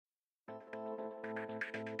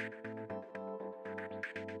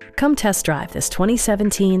Come test drive this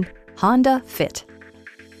 2017 Honda Fit.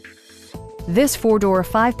 This four-door,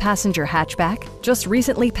 five-passenger hatchback just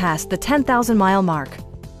recently passed the 10,000-mile mark.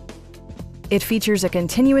 It features a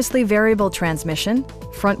continuously variable transmission,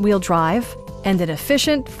 front-wheel drive, and an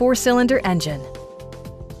efficient four-cylinder engine.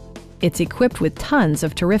 It's equipped with tons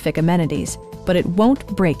of terrific amenities, but it won't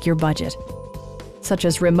break your budget, such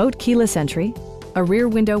as remote keyless entry, a rear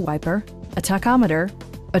window wiper, a tachometer,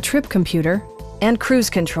 a trip computer, and cruise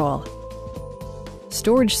control.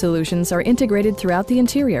 Storage solutions are integrated throughout the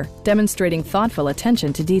interior, demonstrating thoughtful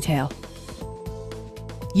attention to detail.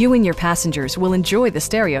 You and your passengers will enjoy the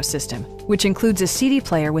stereo system, which includes a CD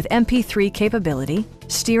player with MP3 capability,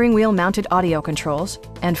 steering wheel mounted audio controls,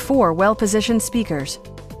 and 4 well-positioned speakers.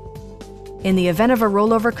 In the event of a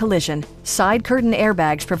rollover collision, side curtain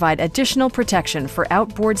airbags provide additional protection for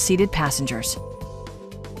outboard seated passengers.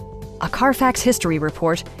 A Carfax history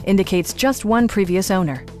report indicates just one previous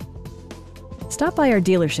owner. Stop by our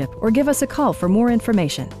dealership or give us a call for more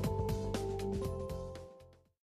information.